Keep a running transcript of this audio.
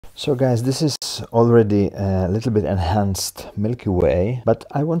So guys, this is already a little bit enhanced Milky Way, but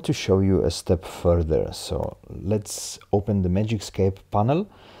I want to show you a step further. So let's open the Magic Scape panel.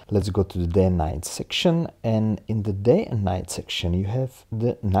 Let's go to the day and night section, and in the day and night section you have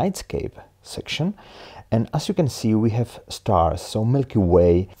the nightscape section, and as you can see we have stars, so Milky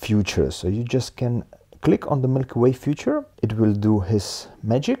Way future. So you just can click on the Milky Way future, it will do his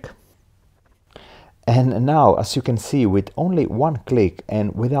magic. And now, as you can see, with only one click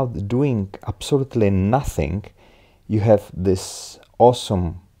and without doing absolutely nothing, you have this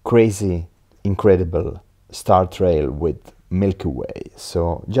awesome, crazy, incredible star trail with Milky Way.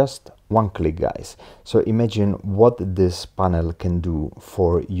 So just one click, guys. So imagine what this panel can do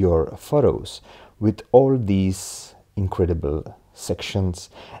for your photos with all these incredible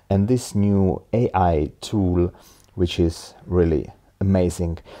sections and this new AI tool, which is really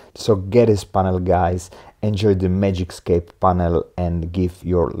amazing. So get this panel, guys, enjoy the Magic Scape panel and give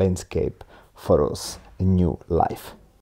your landscape photos a new life.